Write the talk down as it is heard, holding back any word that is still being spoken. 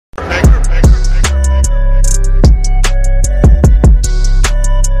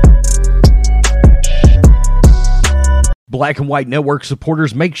Black and White Network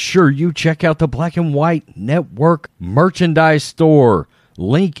supporters, make sure you check out the Black and White Network merchandise store.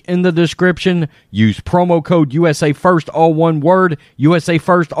 Link in the description. Use promo code USA First, all one word. USA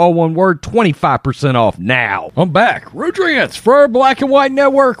First, all one word. 25% off now. I'm back. Rodrance for Black and White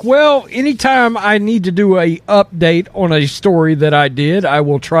Network. Well, anytime I need to do a update on a story that I did, I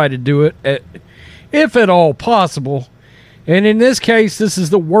will try to do it, if at all possible. And in this case, this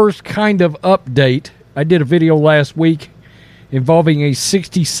is the worst kind of update. I did a video last week involving a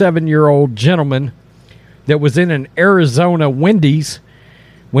 67-year-old gentleman that was in an Arizona Wendy's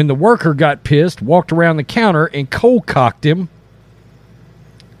when the worker got pissed, walked around the counter, and cold-cocked him.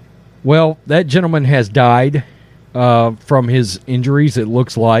 Well, that gentleman has died from his injuries, it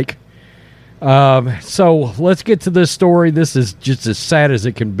looks like. So let's get to this story. This is just as sad as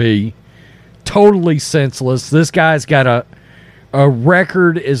it can be. Totally senseless. This guy's got a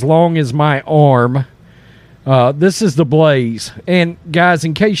record as long as my arm. This is the blaze. And, guys,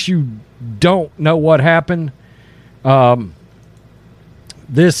 in case you don't know what happened,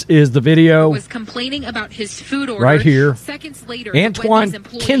 this is the video. Was complaining about his food order right here. Seconds later, Antoine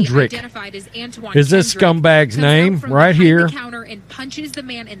Kendrick is this scumbag's name right here.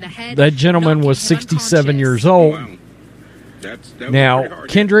 That gentleman was 67 years old. Now,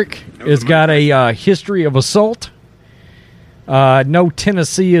 Kendrick has got a history of assault. No,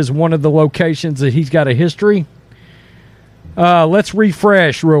 Tennessee is one of the locations that he's got a history. Let's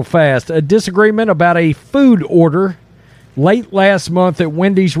refresh real fast. A disagreement about a food order late last month at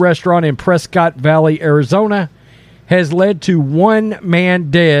Wendy's restaurant in Prescott Valley, Arizona, has led to one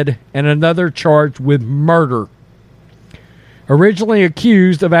man dead and another charged with murder. Originally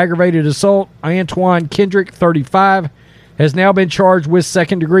accused of aggravated assault, Antoine Kendrick, 35, has now been charged with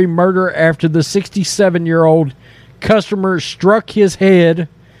second-degree murder after the 67-year-old customer struck his head.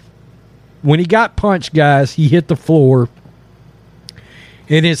 When he got punched, guys, he hit the floor,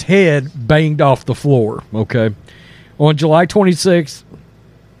 and his head banged off the floor, okay? On July 26th,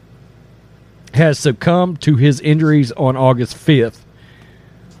 has succumbed to his injuries on August 5th.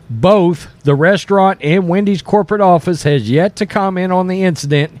 Both the restaurant and Wendy's corporate office has yet to comment on the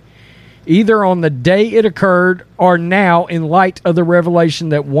incident, either on the day it occurred or now in light of the revelation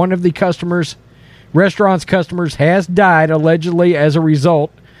that one of the restaurant's customers has died allegedly as a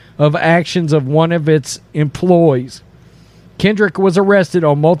result of actions of one of its employees. Kendrick was arrested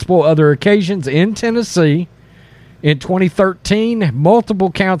on multiple other occasions in Tennessee. In 2013,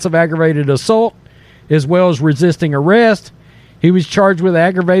 multiple counts of aggravated assault, as well as resisting arrest. He was charged with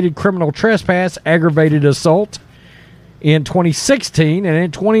aggravated criminal trespass, aggravated assault in 2016, and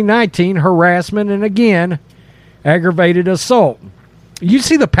in 2019, harassment, and again, aggravated assault. You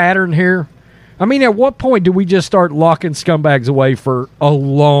see the pattern here? I mean, at what point do we just start locking scumbags away for a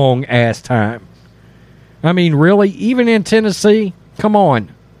long-ass time? I mean, really? Even in Tennessee? Come on.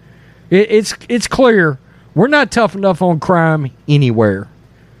 It's clear. We're not tough enough on crime anywhere.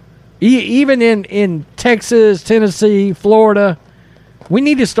 Even in Texas, Tennessee, Florida, we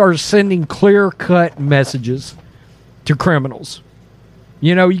need to start sending clear-cut messages to criminals.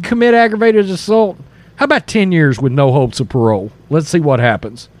 You know, you commit aggravated assault, how about 10 years with no hopes of parole? Let's see what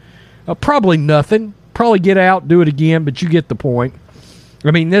happens. Probably nothing. Probably get out, do it again, but you get the point.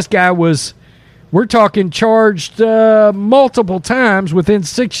 I mean, this guy was, we're talking charged multiple times within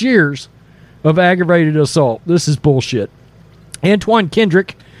 6 years of aggravated assault. This is bullshit. Antoine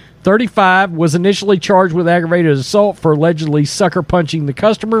Kendrick, 35, was initially charged with aggravated assault for allegedly sucker punching the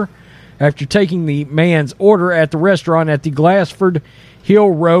customer after taking the man's order at the restaurant at the Glassford Hill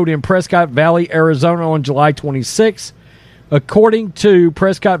Road in Prescott Valley, Arizona on July 26. According to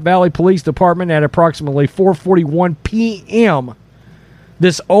Prescott Valley Police Department, at approximately 4:41 p.m.,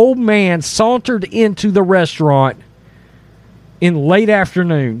 this old man sauntered into the restaurant in late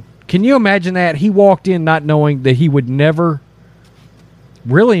afternoon. Can you imagine that? He walked in not knowing that he would never,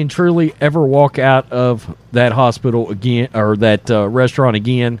 really and truly, ever walk out of that hospital again, or that restaurant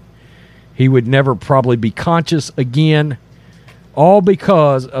again. He would never probably be conscious again, all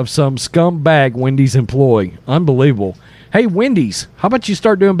because of some scumbag Wendy's employee. Unbelievable. Hey, Wendy's, how about you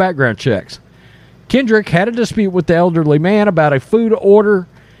start doing background checks? Kendrick had a dispute with the elderly man about a food order.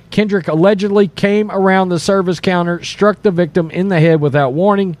 Kendrick allegedly came around the service counter, struck the victim in the head without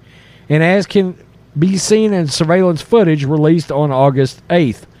warning, and as can be seen in surveillance footage released on August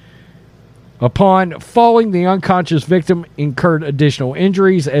 8th. Upon falling, the unconscious victim incurred additional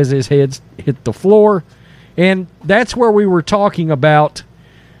injuries as his head hit the floor. And that's where we were talking about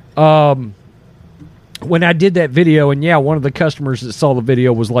when I did that video. And yeah, one of the customers that saw the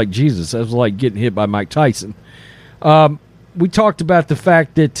video was like, Jesus, that was like getting hit by Mike Tyson. We talked about the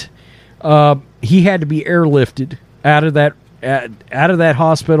fact that he had to be airlifted out of that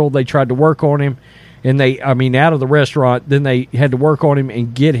hospital. They tried to work on him, and out of the restaurant. Then they had to work on him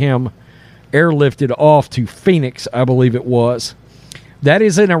and get him airlifted off to Phoenix, I believe it was. That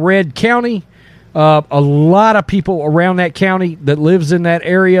is in a red county. A lot of people around that county that lives in that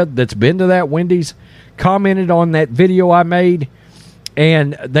area that's been to that Wendy's commented on that video I made,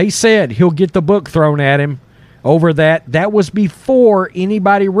 and they said he'll get the book thrown at him over that. That was before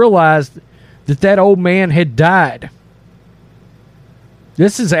anybody realized that old man had died.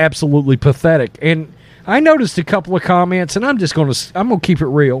 This is absolutely pathetic. And I noticed a couple of comments, and I'm going to keep it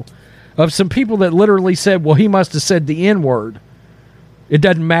real, of some people that literally said, well, he must have said the N-word. It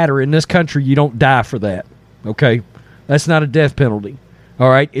doesn't matter. In this country, you don't die for that. Okay? That's not a death penalty. All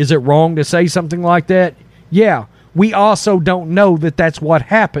right? Is it wrong to say something like that? Yeah. We also don't know that that's what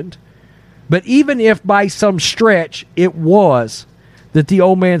happened. But even if by some stretch it was that the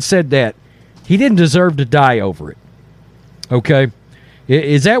old man said that, he didn't deserve to die over it. Okay?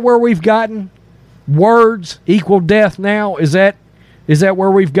 Is that where we've gotten? Words equal death now? Is that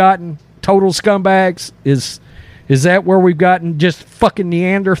where we've gotten? Total scumbags? Is that where we've gotten just fucking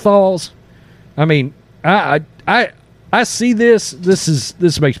Neanderthals? I mean, I see this.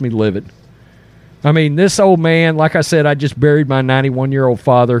 This makes me livid. I mean, this old man, like I said, I just buried my 91-year-old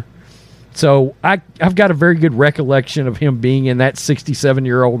father. So I've got a very good recollection of him being in that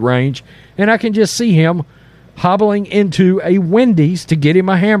 67-year-old range. And I can just see him hobbling into a Wendy's to get him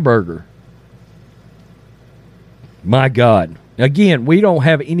a hamburger. My God. Again, we don't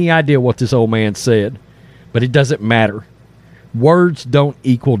have any idea what this old man said. But it doesn't matter. Words don't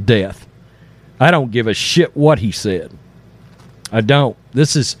equal death. I don't give a shit what he said. I don't.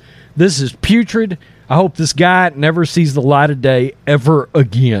 This is putrid. I hope this guy never sees the light of day ever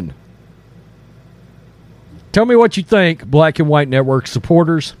again. Tell me what you think, Black and White Network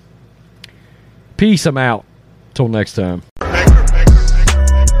supporters. Peace. I'm out. Till next time.